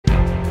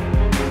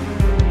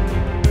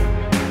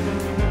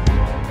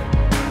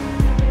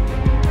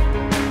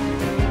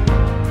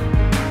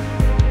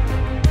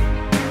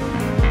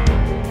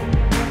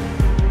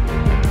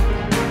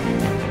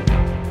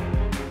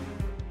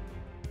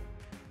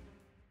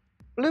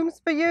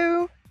blooms for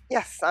you.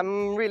 Yes,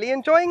 I'm really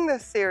enjoying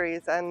this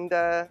series, and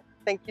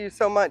thank you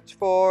so much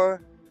for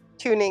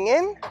tuning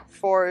in,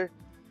 for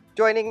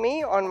joining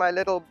me on my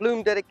little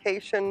bloom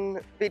dedication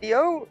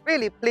video.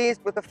 Really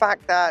pleased with the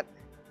fact that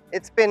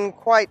it's been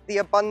quite the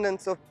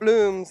abundance of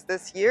blooms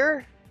this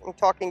year. I'm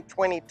talking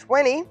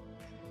 2020,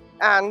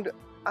 and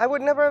I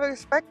would never have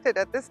expected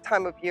at this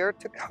time of year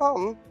to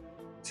come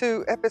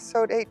to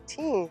episode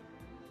 18.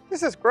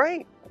 This is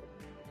great.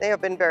 They have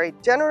been very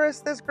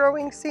generous this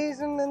growing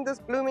season and this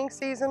blooming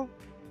season.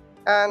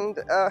 And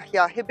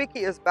yeah,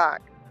 Hibiki is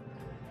back.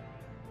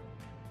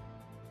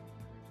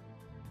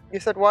 You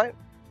said what?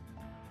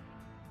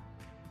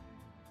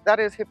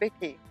 That is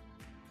Hibiki.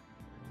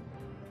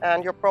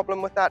 And your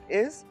problem with that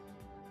is?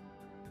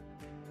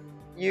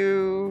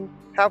 You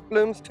have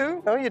blooms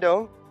too? No, you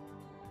don't.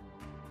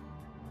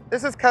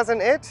 This is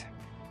Cousin It.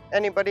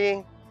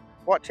 Anybody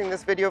watching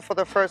this video for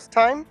the first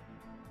time?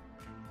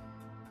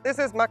 This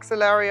is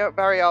Maxillaria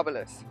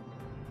variabilis,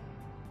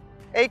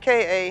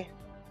 aka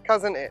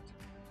Cousin It.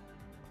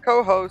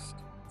 Co-host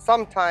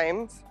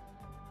sometimes,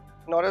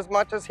 not as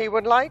much as he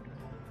would like,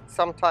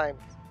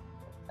 sometimes.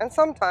 And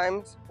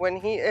sometimes when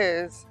he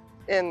is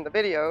in the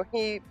video,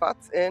 he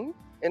butts in,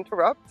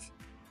 interrupts.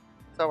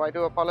 So I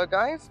do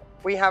apologize.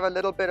 We have a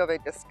little bit of a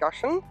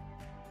discussion.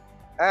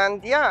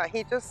 And yeah,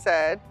 he just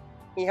said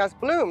he has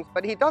blooms,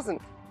 but he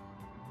doesn't.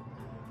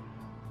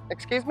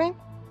 Excuse me?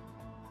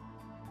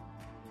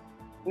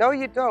 No,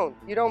 you don't.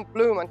 You don't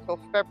bloom until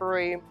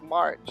February,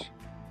 March.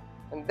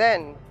 And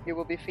then you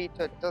will be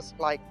featured just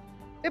like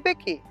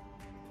Hibiki.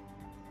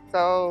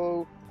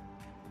 So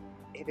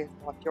it is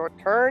not your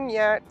turn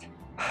yet.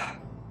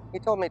 He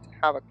told me to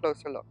have a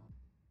closer look.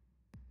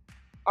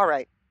 All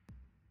right,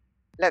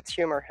 let's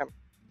humor him.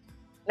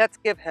 Let's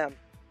give him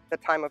the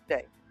time of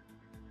day.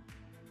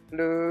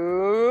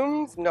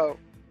 Blooms? No.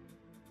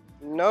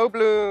 No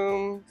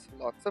blooms.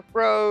 Lots of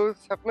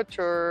growths have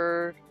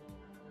matured.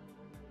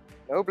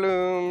 No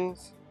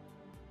blooms.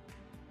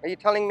 Are you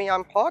telling me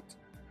I'm hot?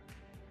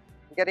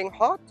 Getting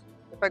hot?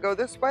 If I go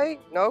this way?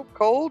 No.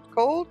 Cold?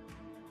 Cold?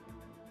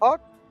 Hot?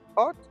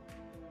 Hot?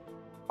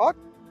 Hot?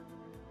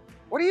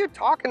 What are you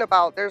talking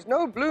about? There's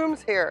no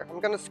blooms here. I'm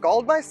gonna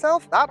scald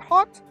myself? That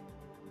hot?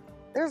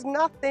 There's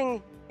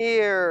nothing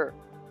here.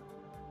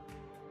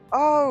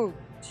 Oh,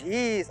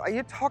 geez. Are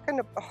you talking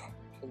about...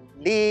 Oh,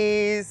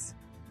 please.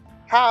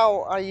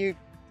 How are you...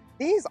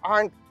 These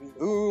aren't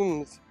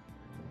blooms.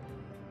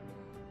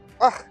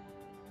 Ugh,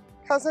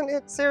 Cousin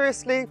It,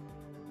 seriously?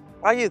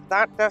 Are you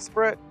that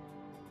desperate?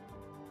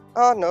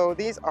 Oh no,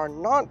 these are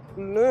not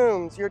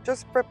blooms. You're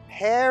just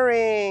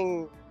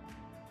preparing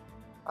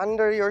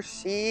under your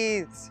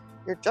sheaths.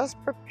 You're just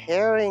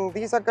preparing.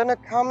 These are gonna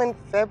come in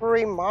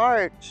February,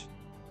 March.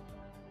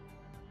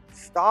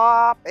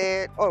 Stop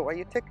it. Oh, are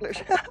you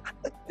ticklish?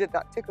 Did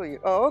that tickle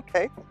you? Oh,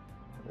 okay.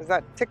 Does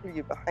that tickle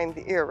you behind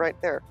the ear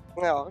right there?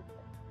 No.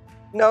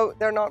 No,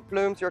 they're not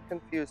blooms. You're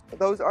confused.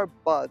 Those are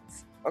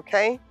buds,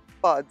 okay?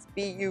 Buds,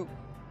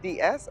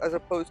 B-U-D-S, as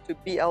opposed to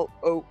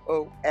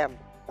B-L-O-O-M.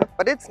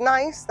 But it's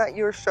nice that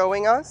you're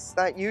showing us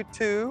that you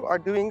too are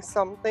doing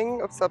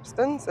something of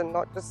substance and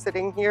not just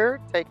sitting here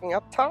taking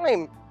up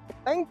time.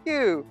 Thank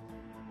you.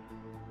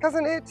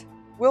 Cousin It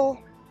will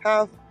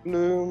have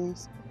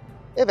blooms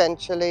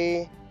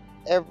eventually.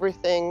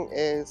 Everything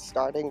is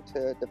starting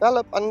to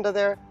develop under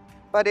there,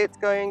 but it's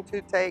going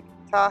to take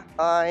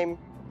time.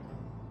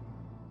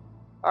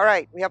 All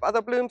right, we have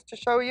other blooms to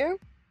show you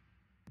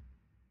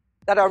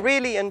that are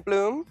really in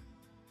bloom,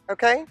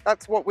 okay?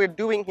 That's what we're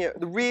doing here,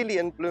 really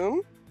in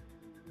bloom.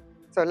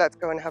 So let's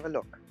go and have a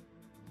look.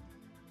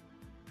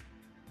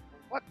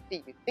 What do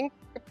you think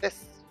of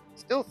this?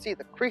 Still see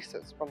the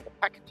creases from the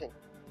packaging,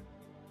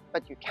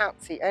 but you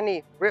can't see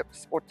any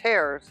rips or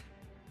tears.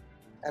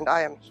 And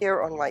I am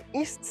here on my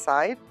east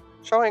side,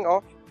 showing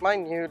off my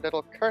new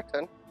little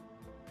curtain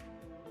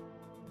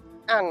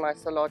and my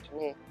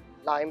Coelogyne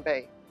Lyme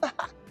Bay.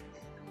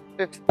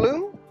 Fifth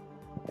bloom.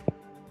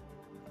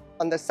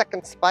 On the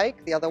second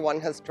spike, the other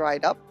one has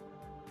dried up.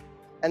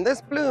 And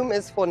this bloom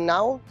is for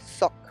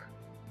𝑛𝑎𝑢-SOC.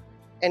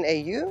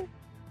 N-A-U,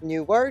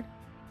 new word,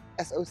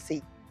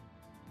 S-O-C.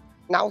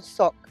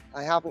 𝑛𝑎𝑢-SOC.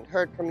 I haven't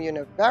heard from you in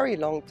a very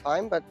long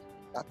time, but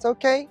that's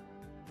okay.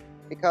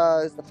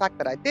 Because the fact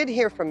that I did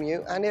hear from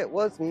you, and it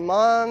was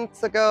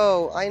months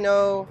ago, I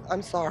know,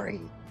 I'm sorry.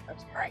 I'm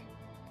sorry.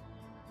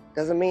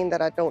 Doesn't mean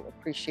that I don't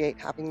appreciate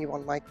having you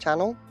on my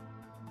channel.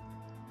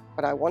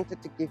 But I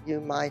wanted to give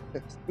you my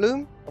fifth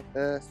bloom of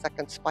the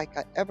second spike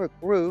I ever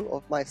grew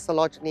of my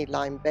Coelogyne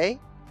Lyme Bay,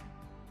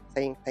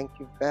 saying thank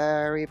you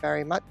very,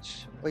 very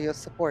much for your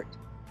support.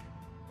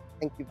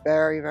 Thank you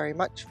very, very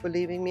much for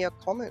leaving me a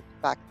comment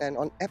back then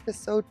on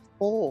episode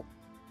 4.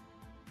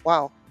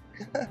 Wow.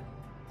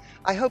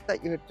 I hope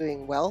that you're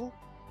doing well.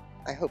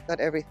 I hope that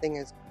everything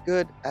is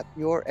good at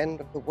your end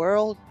of the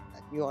world,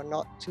 that you are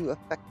not too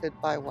affected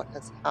by what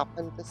has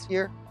happened this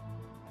year.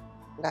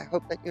 And I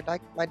hope that you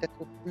like my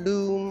little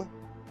bloom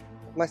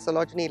of my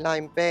Coelogyne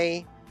Lyme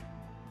Bay,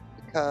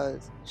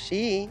 because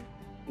she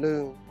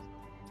blooms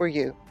for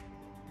you.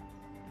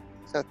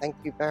 So thank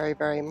you very,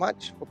 very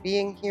much for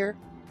being here.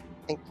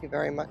 Thank you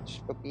very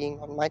much for being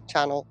on my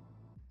channel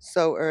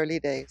so early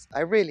days. I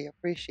really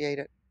appreciate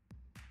it.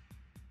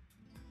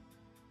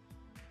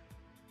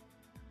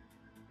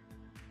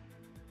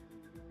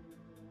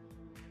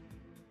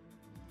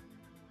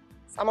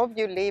 Some of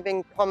you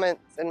leaving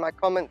comments in my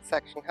comment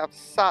section have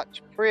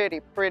such pretty,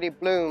 pretty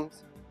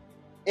blooms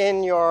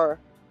in your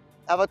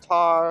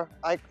avatar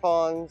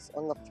icons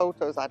on the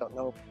photos. I don't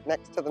know,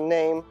 next to the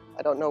name.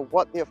 I don't know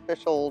what the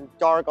official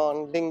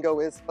jargon lingo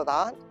is for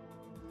that.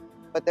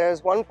 But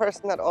there's one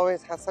person that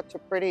always has such a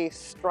pretty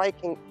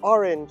striking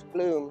orange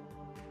bloom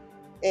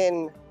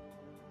in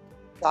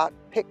that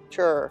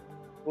picture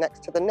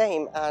next to the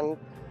name. And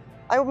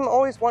I'm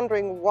always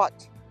wondering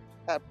what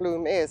that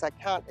bloom is. I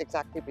can't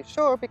exactly be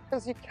sure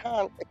because you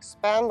can't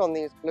expand on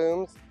these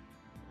blooms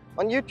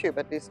on YouTube,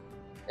 at least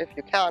if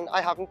you can.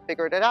 I haven't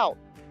figured it out.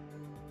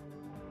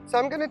 So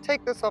I'm going to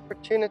take this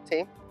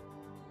opportunity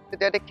to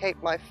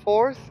dedicate my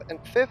 4th and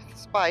 5th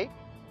spike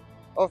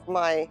of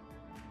my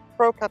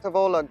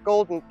Procatavola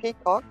Golden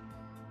Peacock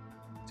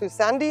to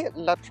Sandy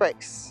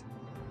Latrace.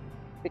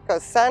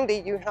 Because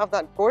Sandy, you have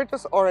that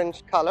gorgeous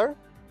orange color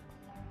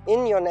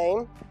in your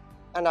name,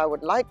 and I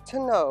would like to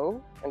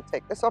know and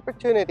take this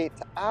opportunity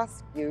to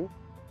ask you,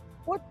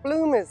 what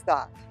bloom is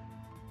that?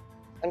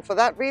 And for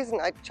that reason,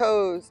 I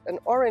chose an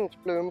orange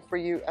bloom for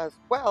you as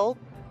well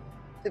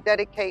to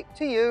dedicate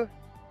to you,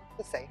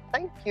 to say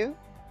thank you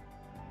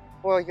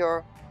for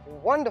your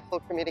wonderful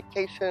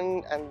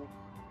communication and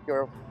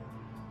your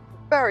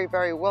very,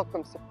 very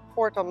welcome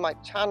support on my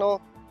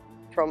channel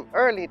from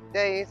early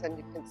days. And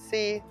you can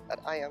see that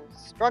I am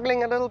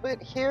struggling a little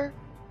bit here.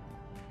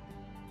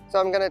 So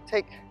I'm going to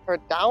take her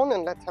down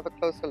and let's have a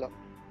closer look.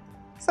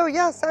 So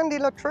yeah, Sandy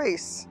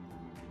Latrace,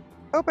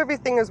 hope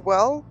everything is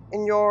well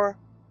in your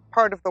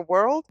part of the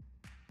world.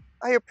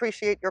 I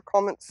appreciate your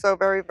comments so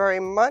very, very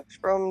much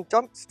from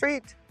Jump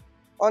Street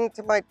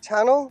onto my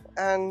channel.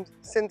 And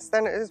since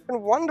then, it has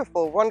been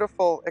wonderful,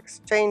 wonderful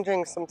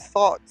exchanging some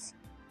thoughts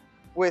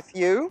with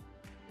you.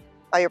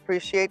 I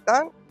appreciate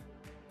that.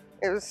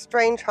 It was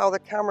strange how the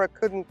camera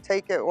couldn't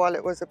take it while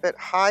it was a bit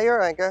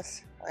higher. I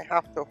guess I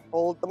have to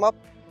hold them up.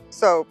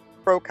 So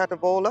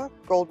Procatavola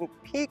Golden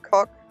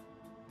Peacock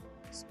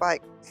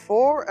spike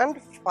 4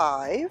 and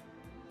 5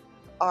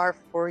 are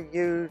for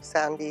you,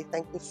 Sandy.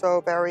 Thank you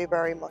so very,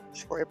 very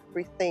much for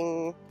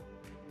everything,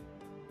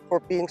 for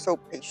being so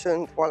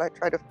patient while I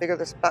try to figure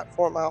this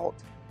platform out.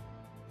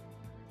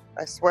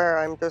 I swear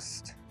I'm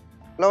just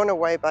blown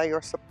away by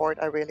your support.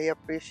 I really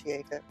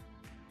appreciate it.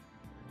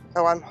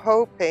 So I'm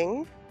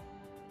hoping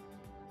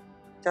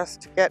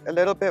just to get a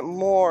little bit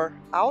more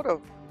out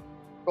of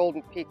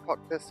Golden Peacock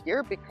this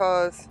year,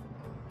 because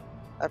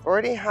I've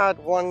already had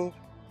one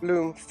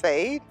bloom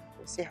fade.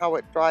 You see how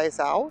it dries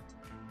out.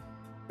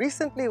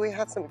 Recently we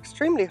had some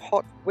extremely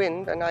hot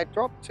wind and I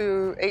dropped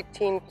to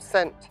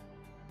 18%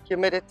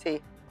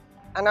 humidity,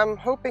 and I'm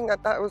hoping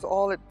that that was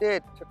all it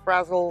did to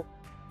frazzle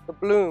the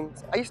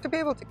blooms. I used to be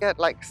able to get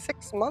like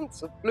 6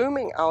 months of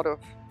blooming out of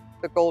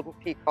the Golden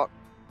Peacock.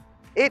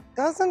 It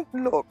doesn't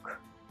look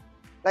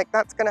like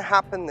that's going to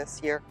happen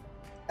this year,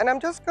 and I'm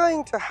just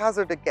going to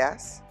hazard a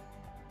guess,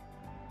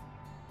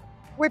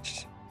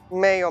 which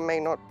may or may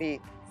not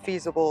be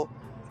feasible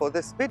for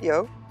this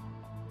video,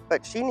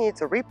 but she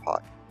needs a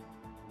repot.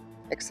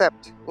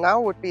 Except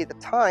now would be the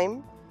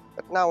time,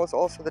 but now is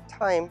also the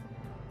time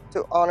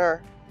to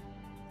honor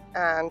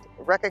and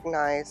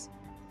recognize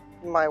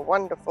my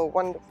wonderful,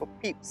 wonderful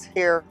peeps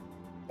here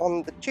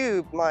on the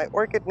tube, my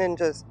orchid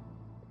ninjas.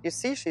 You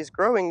see she's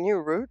growing new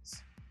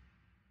roots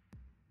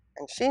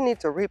and she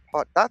needs a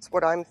repot. That's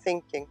what I'm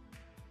thinking,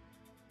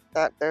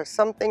 that there's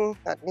something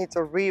that needs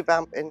a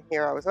revamp in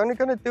here. I was only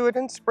going to do it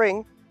in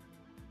spring,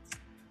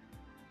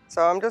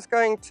 so I'm just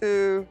going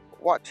to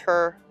watch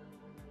her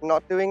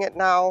not doing it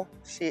now.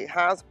 She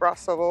has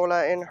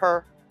Brassavola in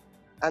her,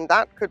 and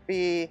that could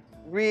be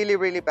really,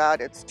 really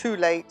bad. It's too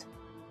late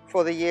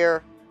for the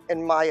year,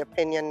 in my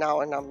opinion now,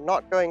 and I'm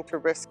not going to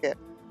risk it.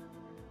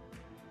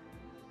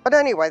 But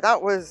anyway,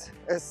 that was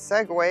a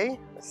segue,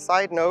 a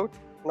side note,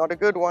 not a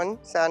good one,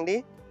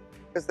 Sandy,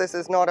 because this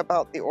is not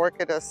about the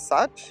orchid as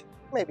such,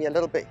 maybe a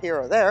little bit here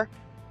or there.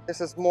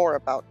 This is more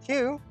about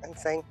you and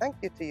saying thank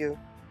you to you.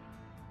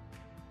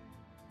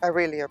 I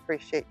really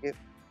appreciate you.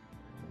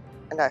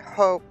 And I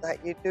hope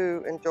that you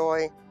do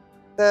enjoy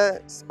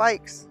the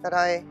spikes that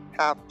I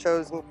have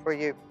chosen for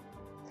you.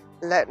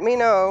 Let me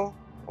know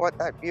what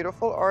that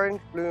beautiful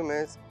orange bloom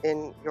is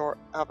in your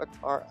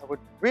avatar. I would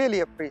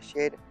really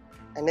appreciate it.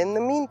 And in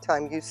the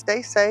meantime, you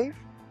stay safe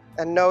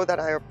and know that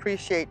I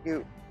appreciate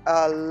you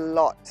a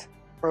lot.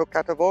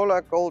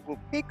 Procatavola Golden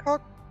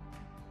Peacock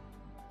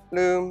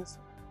blooms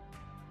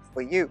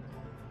for you.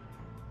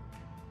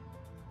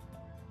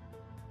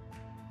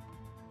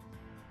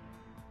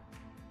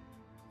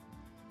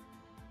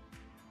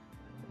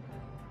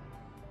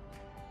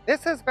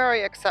 This is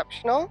very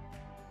exceptional.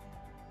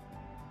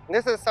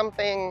 This is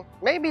something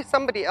maybe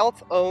somebody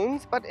else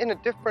owns, but in a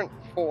different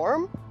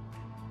form.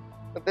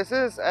 But this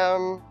is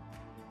a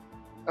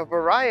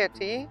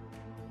variety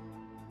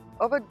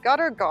of a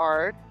gutter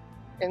guard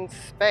in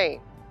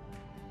Spain.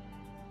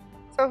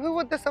 So who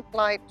would this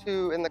apply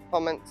to in the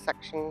comment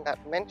section that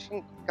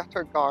mentioned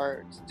gutter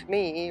guards to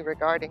me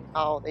regarding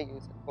how they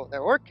use it for their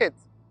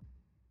orchids?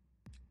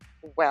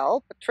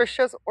 Well,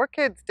 Patricia's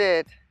orchids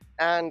did,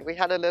 and we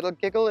had a little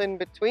giggle in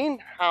between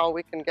how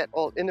we can get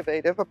all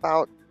innovative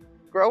about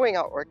growing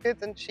our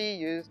orchids, and she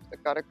used a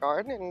gutter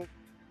guard and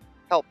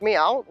helped me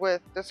out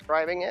with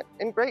describing it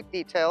in great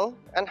detail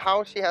and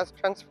how she has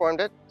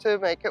transformed it to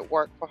make it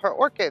work for her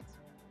orchids.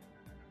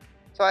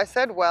 So I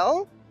said,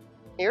 well,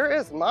 here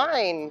is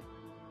mine.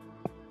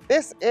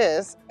 This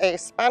is a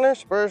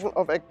Spanish version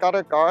of a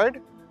gutter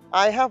guard.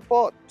 I have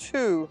bought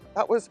two.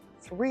 That was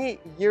 3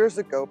 years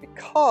ago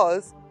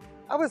because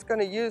I was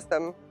going to use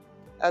them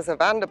as a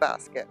Vanda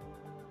basket.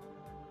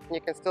 You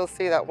can still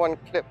see that one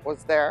clip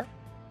was there.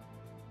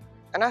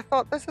 And I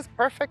thought this is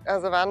perfect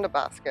as a Vanda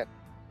basket.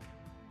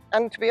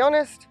 And to be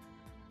honest,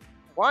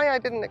 why I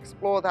didn't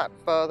explore that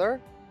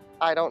further,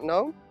 I don't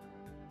know.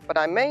 But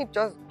I may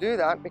just do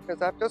that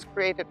because I've just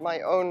created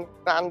my own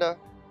Vanda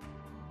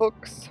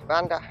hooks,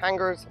 Vanda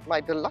hangers, my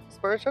deluxe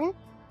version.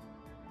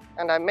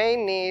 And I may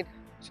need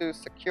to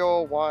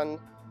secure one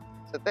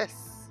to this.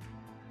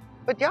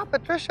 But yeah,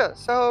 Patricia,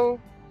 so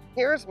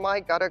here's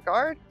my gutter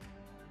guard.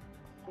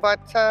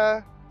 But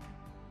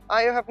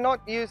I have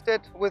not used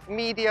it with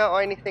media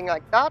or anything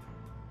like that.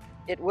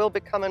 It will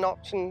become an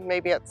option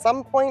maybe at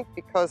some point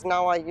because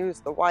now I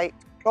use the white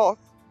cloth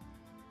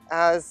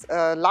as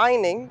a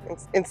lining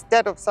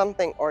instead of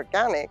something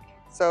organic.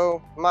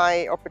 So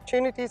my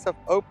opportunities have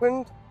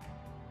opened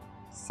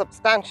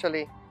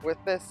substantially with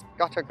this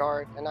gutter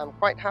guard, and I'm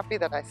quite happy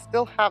that I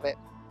still have it.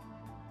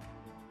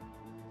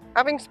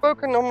 Having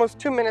spoken almost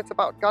 2 minutes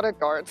about gutter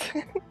guards,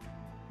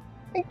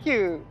 thank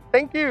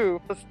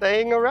you for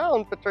staying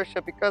around,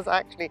 Patricia, because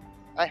actually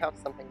I have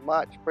something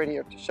much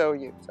prettier to show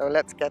you. So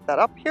let's get that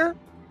up here.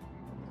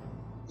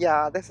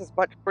 Yeah, this is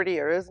much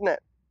prettier, isn't it?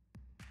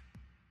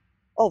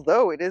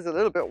 Although it is a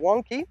little bit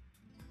wonky.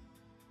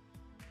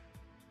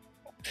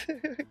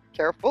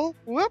 Careful.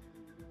 Whoop.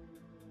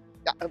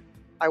 Yeah,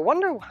 I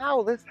wonder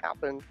how this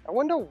happened. I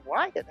wonder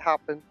why it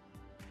happened.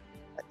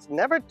 It's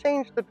never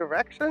changed the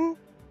direction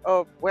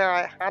of where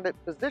I had it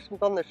positioned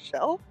on the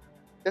shelf.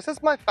 This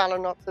is my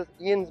Phalaenopsis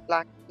Yins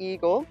Black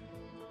Eagle,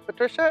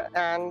 Patricia,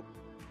 and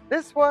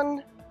this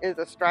one is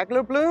a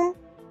straggler bloom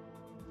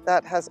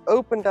that has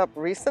opened up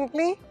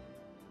recently.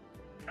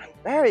 And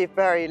very,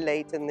 very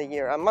late in the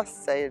year, I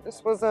must say.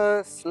 This was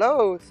a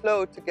slow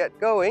to get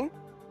going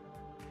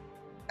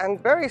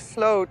and very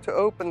slow to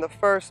open the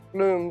first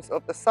blooms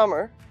of the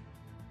summer,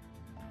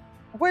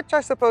 which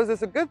I suppose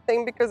is a good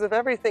thing because if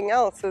everything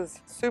else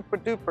is super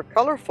duper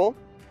colorful,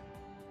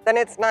 then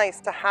it's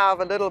nice to have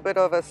a little bit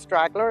of a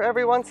straggler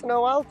every once in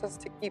a while just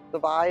to keep the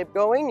vibe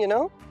going, you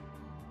know?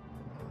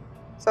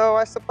 So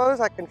I suppose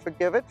I can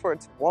forgive it for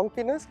its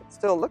wonkiness. It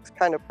still looks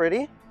kind of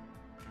pretty.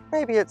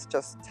 Maybe it's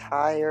just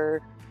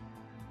tired.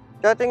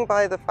 Judging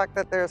by the fact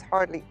that there's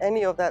hardly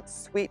any of that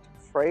sweet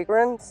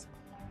fragrance,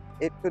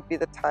 it could be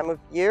the time of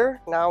year.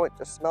 Now it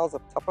just smells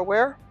of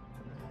Tupperware.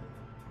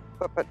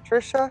 But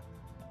Patricia,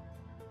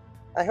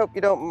 I hope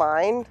you don't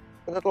mind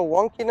the little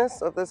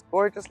wonkiness of this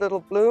gorgeous little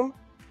bloom,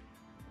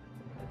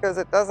 because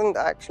it doesn't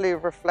actually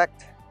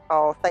reflect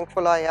how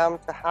thankful I am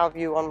to have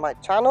you on my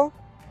channel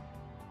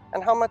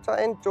and how much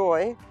I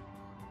enjoy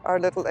our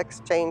little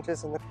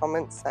exchanges in the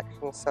comments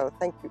section. So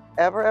thank you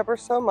ever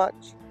so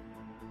much.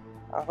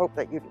 I hope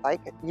that you like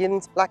it,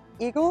 Yins Black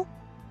Eagle,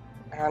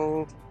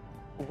 and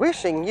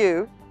wishing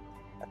you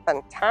a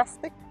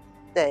fantastic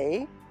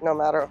day. No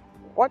matter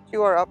what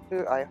you are up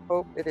to, I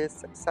hope it is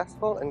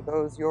successful and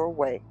goes your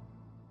way.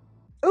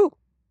 Ooh,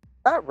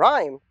 that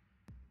rhymed.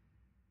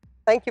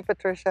 Thank you,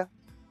 Patricia.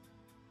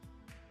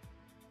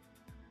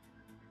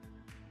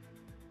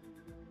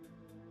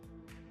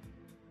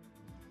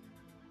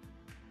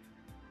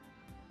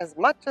 As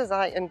much as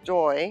I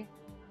enjoy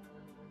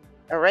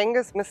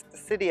Aerangis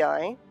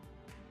mystacidii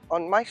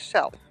on my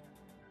shelf,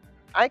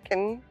 I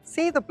can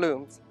see the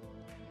blooms.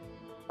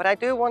 But I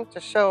do want to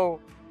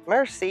show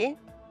Mercy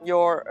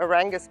your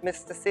Aerangis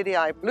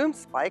mystacidii bloom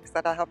spikes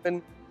that I have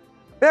been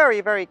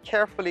very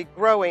carefully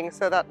growing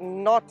so that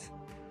not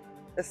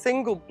a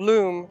single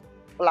bloom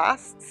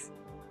blasts.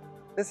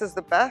 This is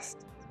the best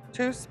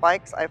 2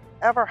 spikes I've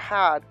ever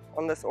had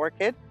on this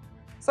orchid.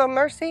 So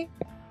Mercy,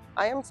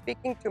 I am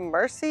speaking to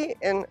Mercy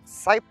in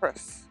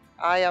Cyprus.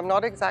 I am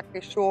not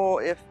exactly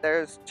sure if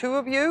there's 2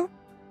 of you.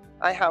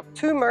 I have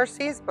 2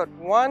 Mercies, but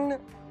one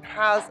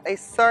has a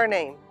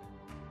surname.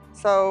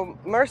 So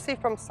Mercy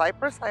from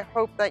Cyprus, I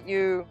hope that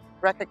you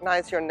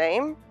recognize your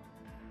name.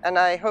 And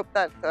I hope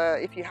that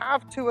if you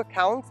have 2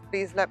 accounts,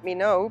 please let me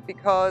know,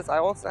 because I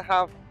also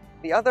have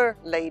the other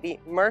lady,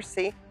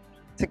 Mercy,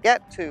 to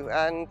get to.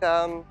 And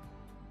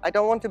I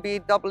don't want to be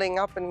doubling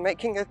up and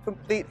making a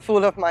complete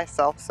fool of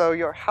myself. So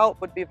your help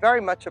would be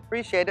very much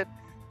appreciated,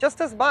 just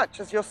as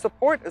much as your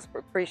support is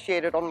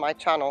appreciated on my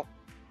channel.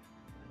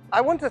 I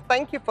want to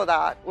thank you for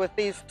that with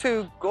these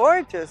 2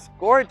 gorgeous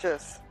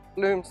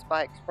bloom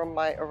spikes from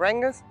my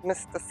Aerangis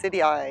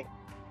mystacidii.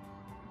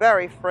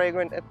 very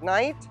fragrant at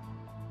night.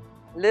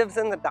 Lives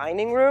in the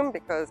dining room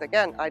because,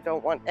 again, I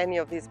don't want any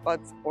of these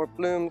buds or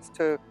blooms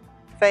to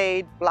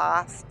fade,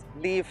 blast,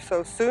 leave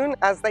so soon,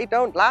 as they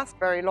don't last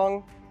very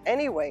long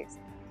anyways.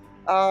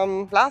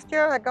 Last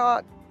year I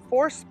got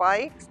 4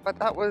 spikes, but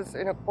that was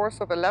in a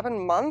course of 11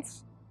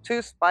 months,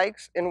 2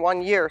 spikes in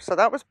 1 year. So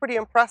that was pretty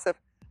impressive.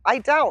 I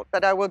doubt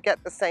that I will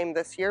get the same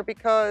this year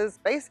because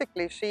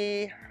basically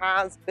she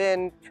has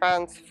been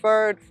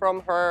transferred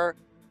from her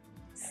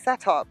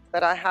setup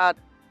that I had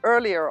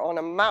earlier on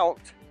a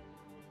mount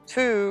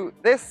to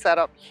this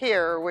setup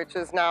here, which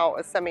is now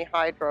a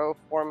semi-hydro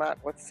format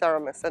with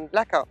Ceramis and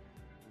Leca.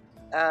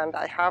 And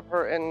I have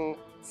her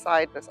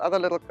inside this other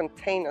little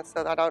container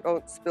so that I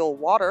don't spill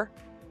water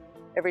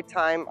every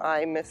time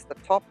I miss the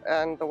top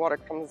and the water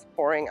comes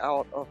pouring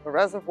out of the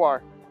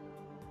reservoir.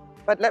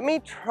 But let me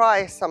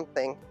try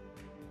something.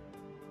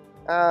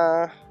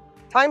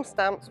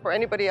 Timestamps for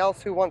anybody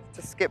else who wants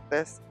to skip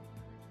this.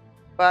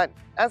 But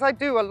as I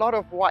do a lot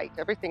of white,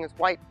 everything is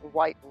white and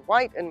white and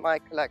white in my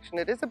collection,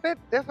 it is a bit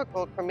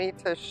difficult for me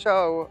to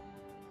show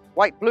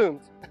white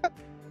blooms.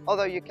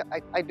 Although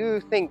I do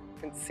think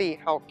you can see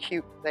how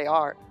cute they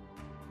are.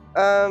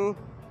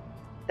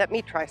 Let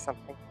me try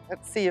something.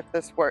 Let's see if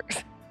this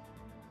works.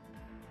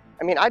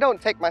 I mean, I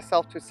don't take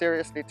myself too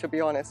seriously, to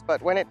be honest,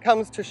 but when it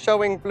comes to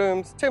showing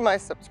blooms to my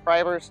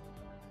subscribers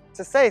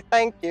to say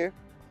thank you,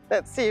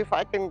 let's see if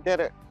I can get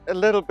it a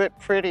little bit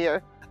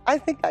prettier. I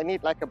think I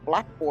need like a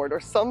blackboard or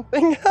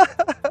something.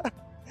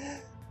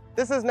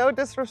 This is no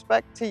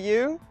disrespect to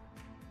you,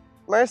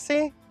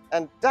 Mercy,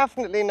 and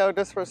definitely no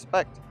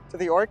disrespect to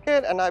the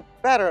orchid, and I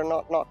better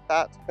not knock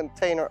that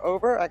container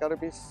over. I gotta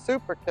be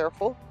super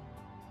careful.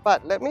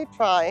 But let me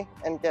try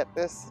and get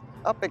this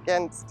up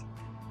against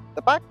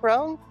the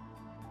background.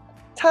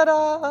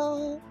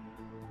 Ta-da!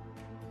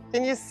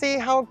 Can you see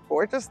how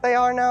gorgeous they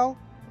are now?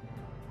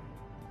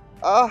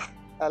 Oh,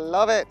 I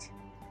love it.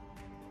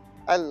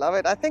 I love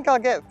it. I think I'll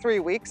get 3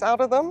 weeks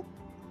out of them.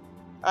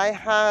 I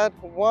had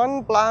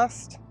 1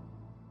 blast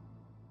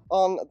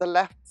on the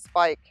left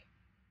spike,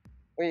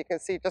 where you can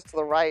see just to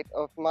the right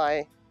of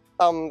my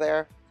thumb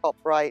there, top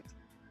right.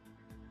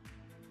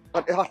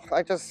 But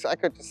I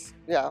could just,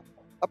 yeah.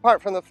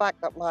 Apart from the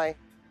fact that my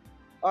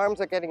arms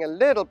are getting a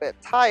little bit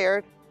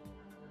tired,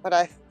 but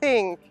I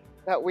think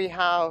that we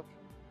have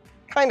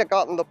kind of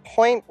gotten the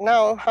point.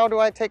 Now, how do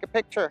I take a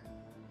picture?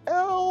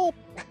 Help!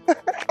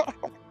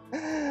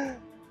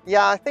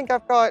 Yeah, I think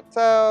I've got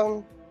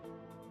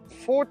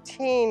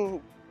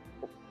 14,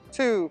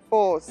 2,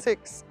 4,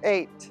 6,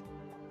 8,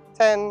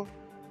 10,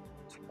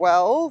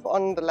 12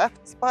 on the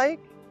left spike.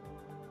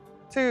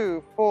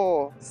 2,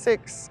 4,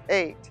 6,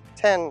 8,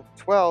 10,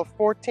 12,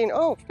 14,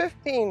 oh,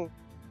 15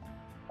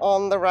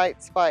 on the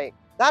right spike.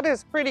 That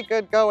is pretty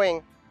good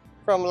going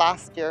from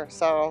last year,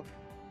 so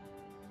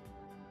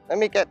let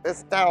me get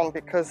this down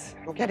because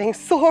I'm getting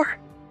sore.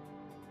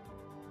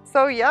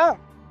 So yeah,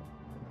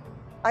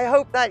 I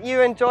hope that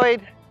you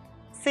enjoyed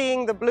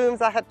seeing the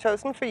blooms I had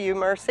chosen for you,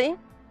 Mercy.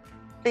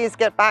 Please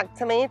get back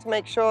to me to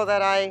make sure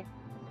that I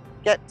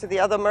get to the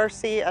other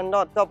Mercy and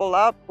not double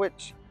up,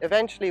 which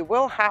eventually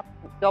will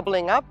happen,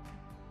 doubling up,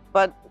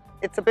 but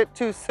it's a bit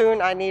too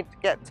soon. I need to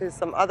get to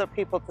some other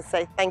people to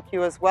say thank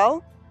you as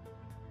well.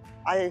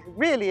 I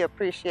really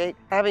appreciate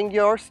having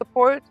your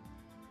support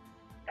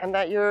and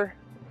that you're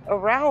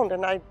around,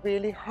 and I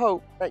really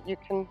hope that you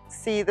can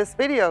see this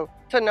video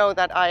to know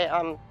that I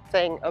am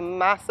saying a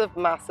massive,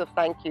 massive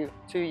thank you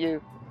to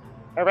you.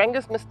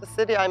 Aerangis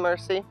mystacidii,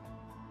 Mercy.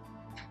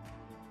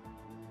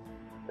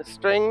 The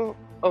string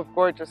of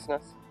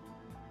gorgeousness.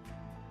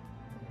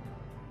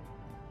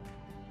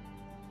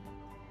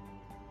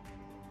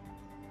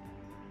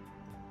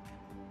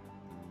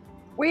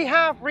 We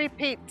have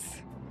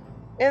repeats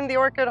in the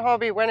orchid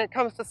hobby when it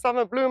comes to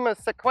summer bloomers.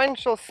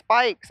 Sequential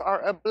spikes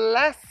are a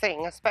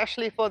blessing,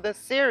 especially for this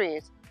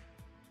series.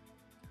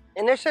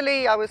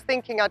 Initially, I was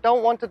thinking I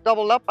don't want to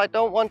double up, I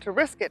don't want to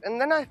risk it. And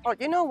then I thought,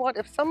 you know what,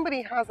 if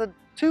somebody has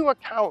 2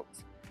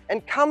 accounts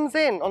and comes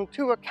in on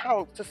 2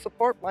 accounts to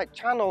support my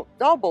channel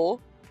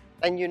double,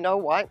 then you know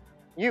what?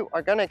 You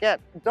are gonna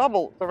get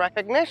double the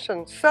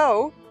recognition.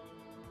 So,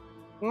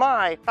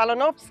 my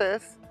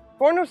Phalaenopsis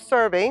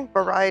cornu-cervi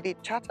variety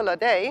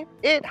Chattaladae,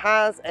 it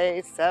has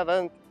a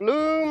 7th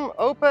bloom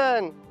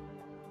open.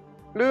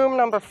 Bloom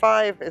number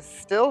 5 is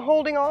still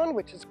holding on,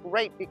 which is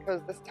great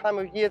because this time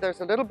of year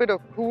there's a little bit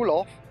of cool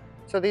off.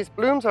 So these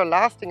blooms are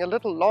lasting a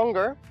little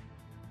longer.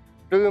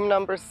 Bloom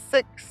number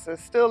 6 is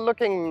still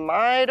looking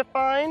mighty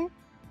fine.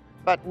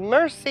 But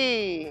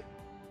Mercy,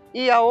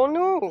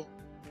 Iaonu.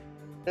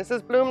 This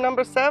is bloom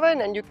number 7,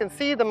 and you can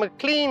see the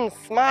McLean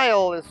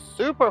smile is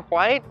super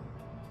white.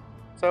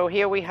 So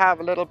here we have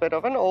a little bit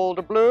of an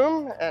older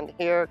bloom, and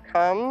here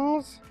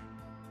comes,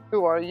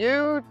 who are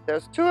you?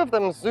 There's 2 of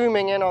them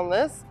zooming in on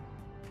this.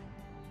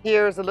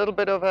 Here's a little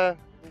bit of a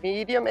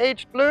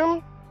medium-aged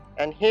bloom,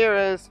 and here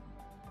is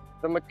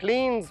the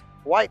McLean's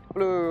white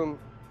bloom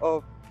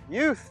of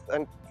youth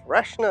and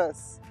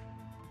freshness,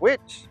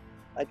 which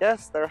I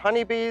guess they're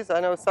honeybees. I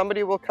know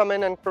somebody will come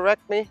in and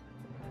correct me.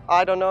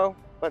 I don't know.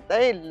 but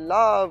they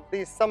love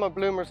these summer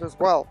bloomers as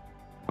well.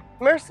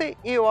 Merci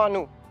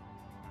Ioannou.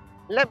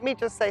 Let me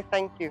just say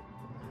thank you.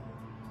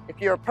 If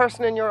you're a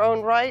person in your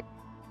own right,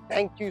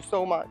 thank you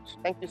so much.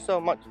 Thank you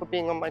so much for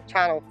being on my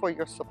channel, for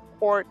your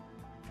support.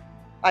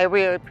 I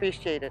really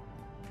appreciate it.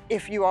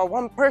 If you are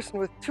one person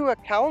with 2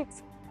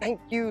 accounts,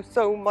 thank you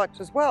so much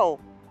as well.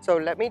 So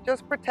let me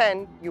just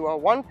pretend you are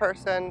one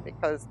person,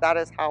 because that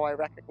is how I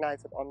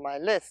recognize it on my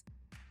list.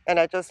 And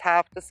I just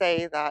have to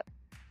say that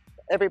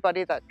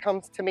everybody that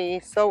comes to me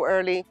so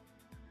early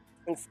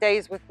and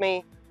stays with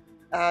me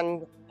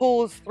and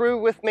pulls through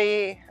with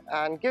me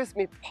and gives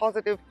me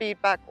positive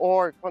feedback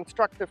or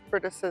constructive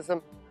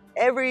criticism,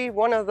 every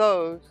one of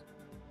those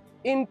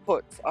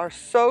inputs are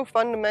so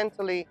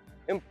fundamentally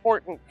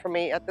important for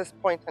me at this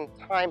point in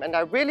time. And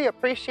I really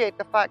appreciate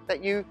the fact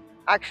that you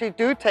actually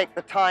do take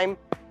the time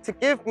to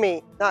give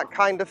me that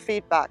kind of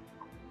feedback.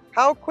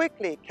 How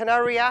quickly can I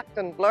react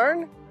and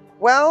learn?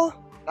 Well,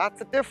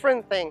 that's a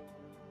different thing,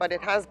 but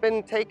it has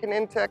been taken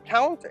into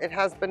account, it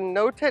has been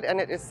noted,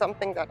 and it is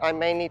something that I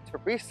may need to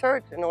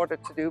research in order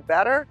to do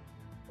better,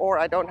 or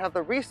I don't have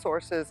the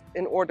resources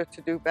in order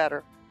to do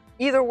better.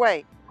 Either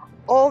way,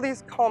 all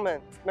these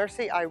comments,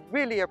 merci, I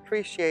really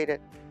appreciate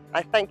it.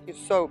 I thank you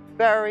so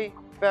very,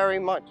 very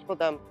much for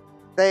them.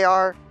 They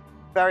are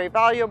very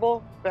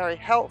valuable, very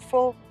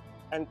helpful,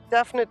 and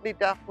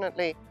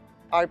definitely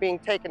are being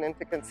taken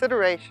into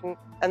consideration,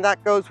 and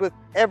that goes with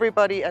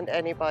everybody and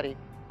anybody.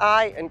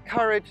 I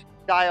encourage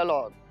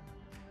dialogue.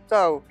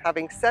 So,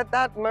 having said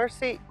that,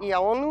 merci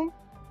Ioannou,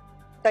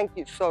 thank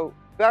you so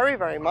very,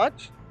 very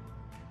much.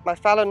 My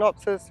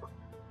Phalaenopsis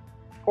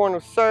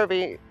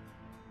cornu-cervi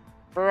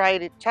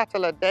variety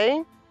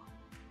Chattaladae,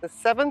 the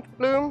 7th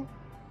bloom,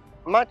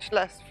 much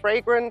less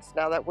fragrance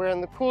now that we're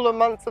in the cooler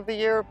months of the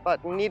year,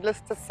 but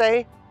needless to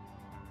say,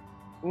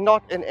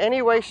 not in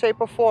any way, shape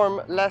or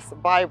form less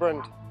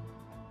vibrant.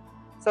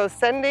 So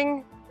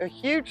sending a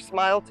huge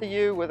smile to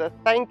you with a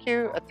thank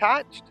you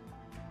attached.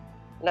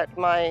 Let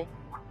my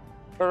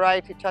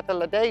variety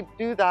Chattaladae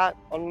do that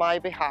on my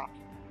behalf.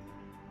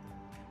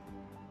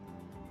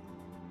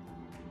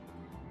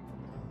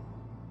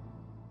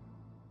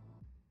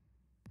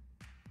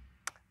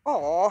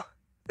 Oh,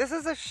 this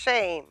is a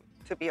shame,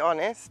 to be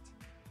honest.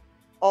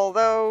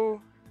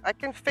 Although I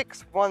can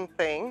fix one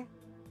thing,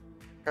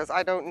 because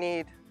I don't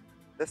need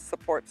this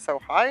support so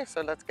high,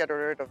 so let's get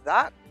rid of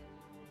that.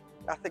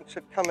 Nothing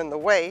should come in the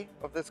way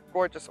of this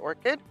gorgeous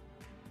orchid.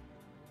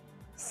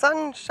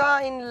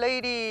 Sunshine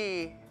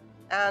Lady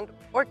and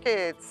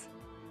orchids.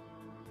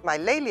 My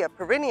Laelia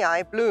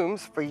perrinii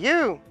blooms for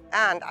you.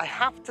 And I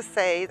have to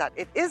say that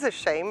it is a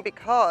shame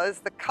because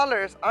the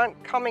colors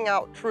aren't coming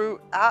out true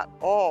at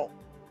all.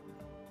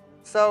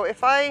 So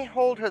if I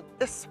hold her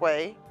this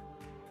way,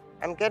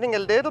 I'm getting a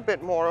little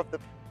bit more of the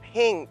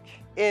pink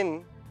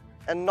in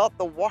and not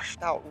the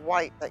washed out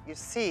white that you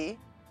see.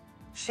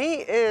 She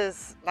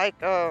is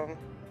like I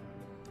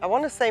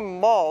want to say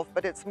mauve,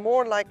 but it's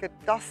more like a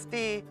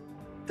dusty,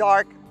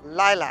 dark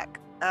lilac.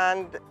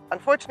 And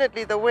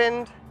unfortunately, the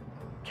wind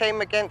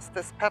came against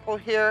this petal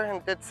here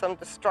and did some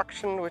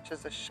destruction, which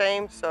is a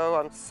shame, so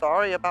I'm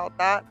sorry about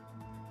that.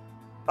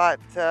 But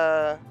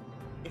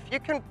if you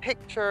can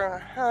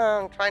picture,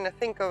 I'm trying to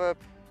think of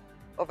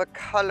a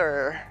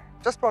color.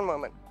 Just one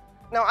moment.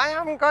 Now, I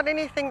haven't got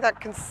anything that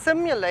can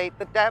simulate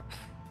the depth,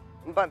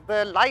 but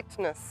the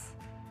lightness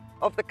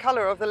of the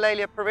color of the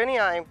Laelia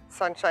perrinii,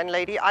 Sunshine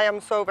Lady. I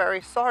am so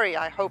very sorry.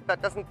 I hope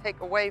that doesn't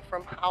take away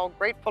from how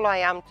grateful I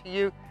am to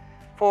you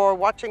for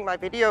watching my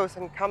videos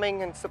and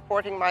coming and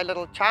supporting my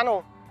little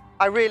channel.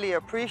 I really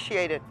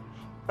appreciate it.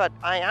 But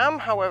I am,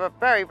 however,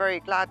 very,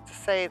 very glad to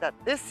say that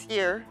this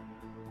year,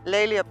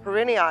 Laelia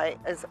perrinii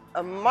is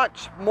a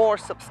much more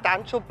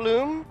substantial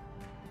bloom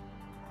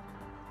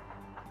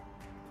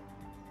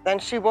than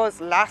she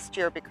was last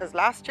year, because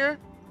last year,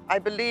 I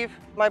believe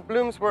my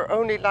blooms were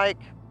only like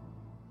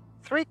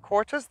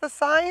 3/4 the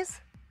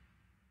size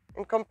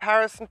in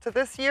comparison to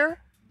this year.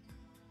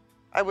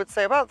 I would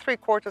say about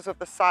 3/4 of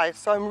the size.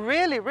 So I'm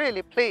really,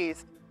 really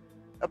pleased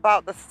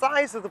about the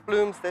size of the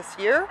blooms this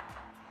year.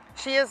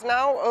 She is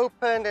now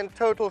opened in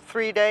total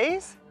 3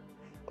 days.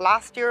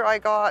 Last year I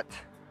got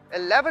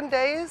 11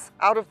 days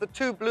out of the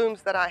 2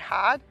 blooms that I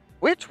had,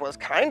 which was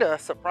kind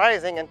of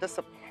surprising and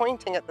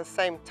disappointing at the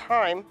same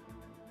time.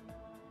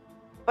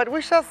 But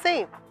we shall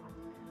see.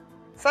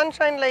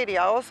 Sunshine Lady,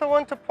 I also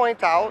want to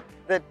point out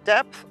the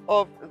depth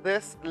of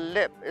this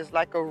lip is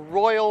like a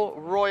royal,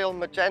 royal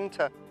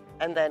magenta.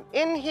 And then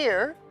in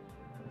here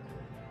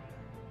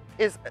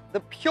is the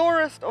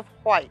purest of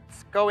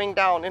whites going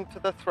down into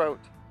the throat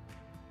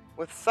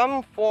with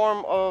some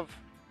form of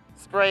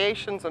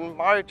striations and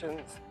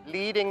margins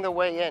leading the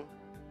way in.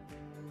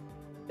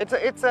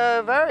 It's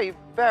a very,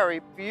 very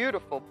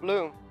beautiful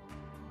bloom.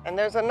 And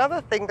there's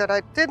another thing that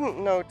I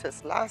didn't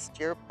notice last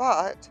year,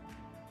 but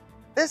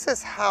this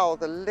is how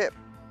the lip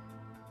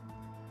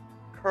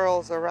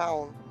curls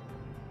around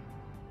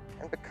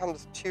and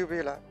becomes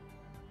tubular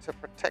to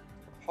protect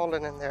the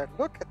pollen in there.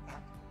 Look at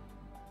that.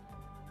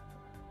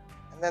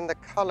 And then the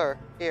color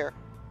here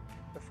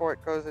before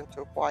it goes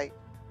into white.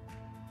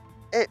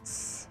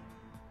 It's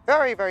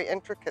very, very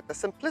intricate. The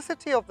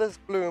simplicity of this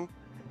bloom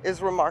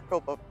is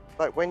remarkable,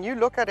 but when you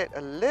look at it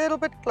a little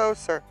bit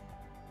closer,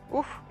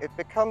 oof, it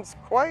becomes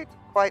quite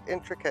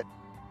intricate.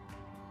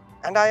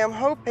 And I am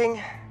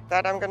hoping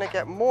that I'm gonna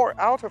get more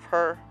out of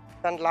her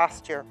than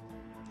last year.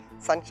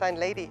 Sunshine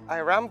Lady, I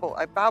ramble,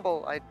 I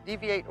babble, I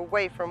deviate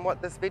away from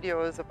what this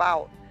video is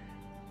about.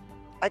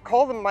 I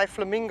call them my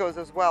flamingos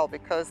as well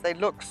because they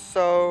look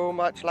so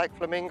much like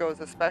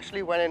flamingos,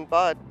 especially when in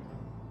bud.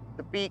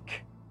 The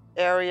beak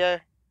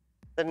area,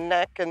 the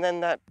neck, and then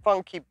that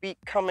funky beak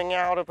coming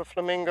out of a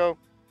flamingo.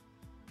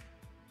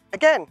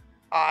 Again,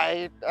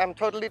 I am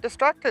totally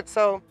distracted.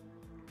 So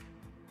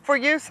for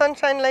you,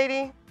 Sunshine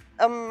Lady,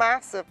 a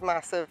massive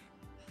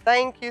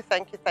thank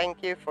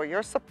you for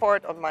your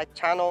support of my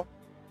channel.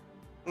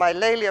 My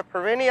Laelia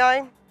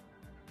perrinii,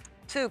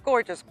 2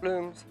 gorgeous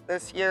blooms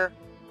this year.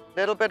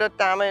 Little bit of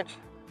damage,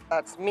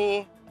 that's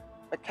me.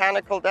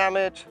 Mechanical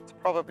damage, it's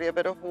probably a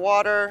bit of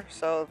water,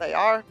 so they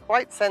are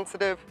quite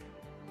sensitive.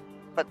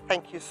 But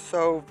thank you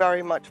so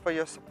very much for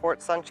your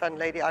support, Sunshine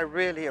Lady. I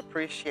really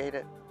appreciate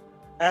it.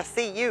 And I'll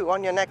see you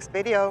on your next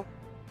video.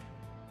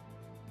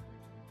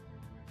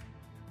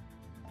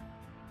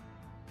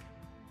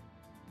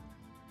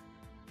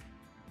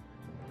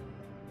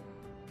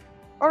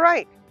 All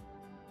right,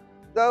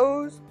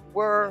 those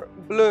were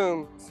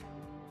blooms.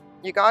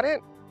 You got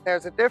it?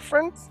 There's a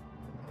difference.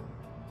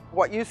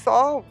 What you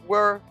saw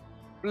were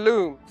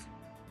blooms.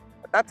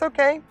 But that's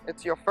okay.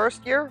 It's your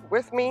first year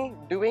with me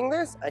doing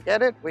this. I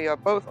get it. We are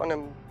both on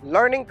a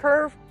learning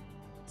curve.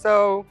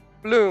 So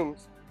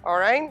blooms, all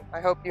right? I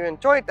hope you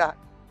enjoyed that.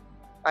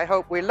 I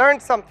hope we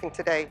learned something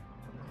today.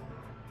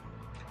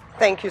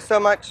 Thank you so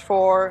much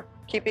for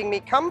keeping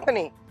me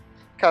company.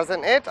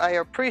 Cousin It, I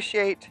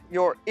appreciate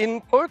your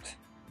input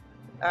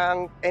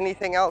and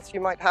anything else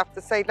you might have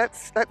to say.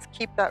 Let's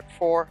keep that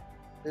for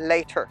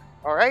later,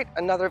 all right?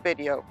 Another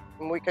video,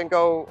 and we can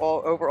go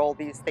over all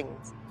these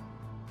things.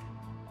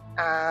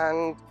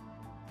 And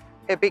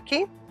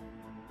Hibiki,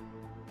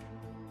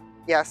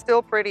 yeah,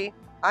 still pretty.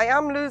 I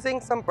am losing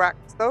some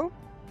bracts though.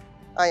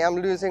 I am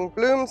losing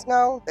blooms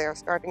now. They are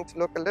starting to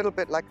look a little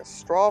bit like a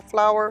straw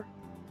flower.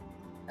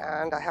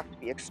 And I have to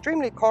be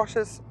extremely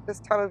cautious this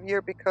time of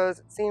year because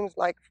it seems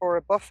like for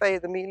a buffet,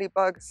 the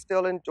mealybugs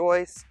still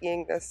enjoy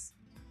seeing this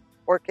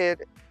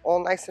orchid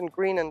all nice and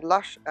green and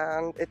lush,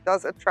 and it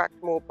does attract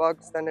more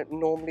bugs than it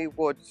normally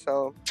would.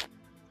 So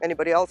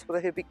anybody else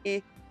with a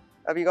Hibiki,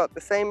 have you got the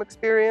same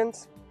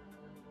experience?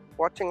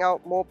 Watching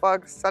out more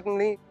bugs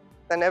suddenly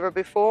than ever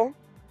before?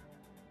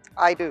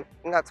 I do,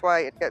 and that's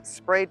why it gets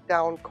sprayed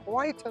down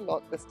quite a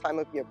lot this time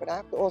of year. But I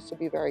have to also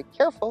be very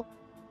careful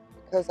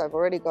because I've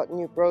already got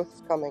new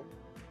growths coming,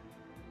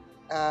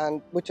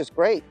 and which is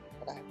great,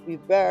 but I have to be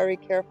very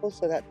careful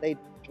so that they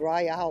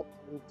dry out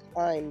in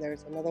time.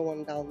 There's another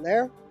one down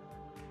there.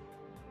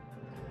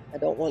 I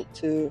don't want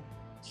to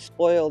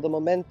spoil the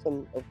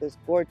momentum of this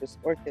gorgeous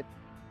orchid.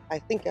 I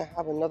think I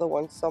have another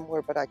one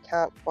somewhere, but I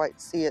can't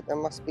quite see it. There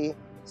must be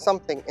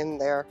something in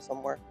there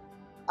somewhere.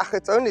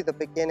 It's only the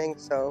beginning,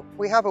 so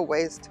we have a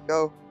ways to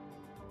go.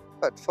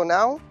 But for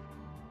now,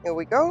 here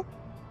we go.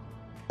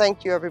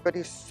 Thank you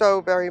everybody so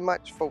very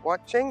much for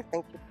watching.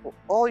 Thank you for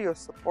all your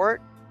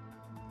support.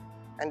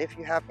 And if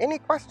you have any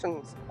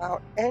questions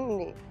about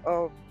any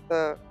of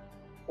the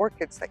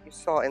orchids that you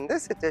saw in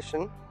this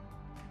edition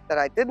that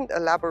I didn't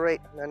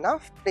elaborate on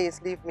enough,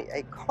 please leave me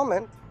a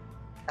comment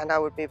and I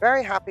would be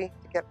very happy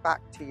to get back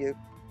to you.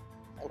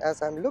 And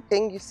as I'm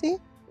looking, you see?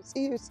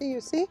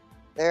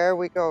 There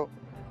we go.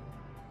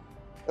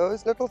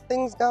 Those little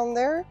things down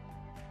there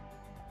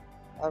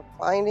are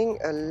finding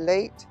a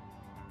late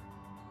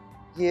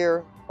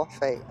year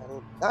buffet,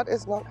 and that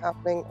is not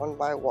happening on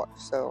my watch.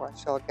 So I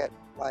shall get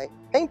my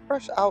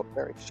paintbrush out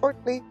very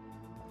shortly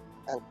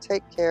and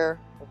take care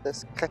of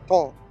this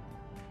creton.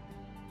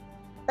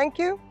 Thank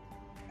you.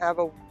 Have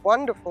a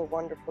wonderful,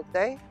 wonderful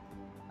day.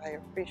 I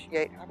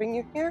appreciate having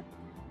you here,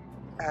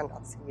 and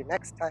I'll see you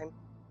next time.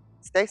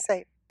 Stay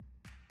safe.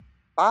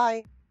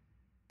 Bye.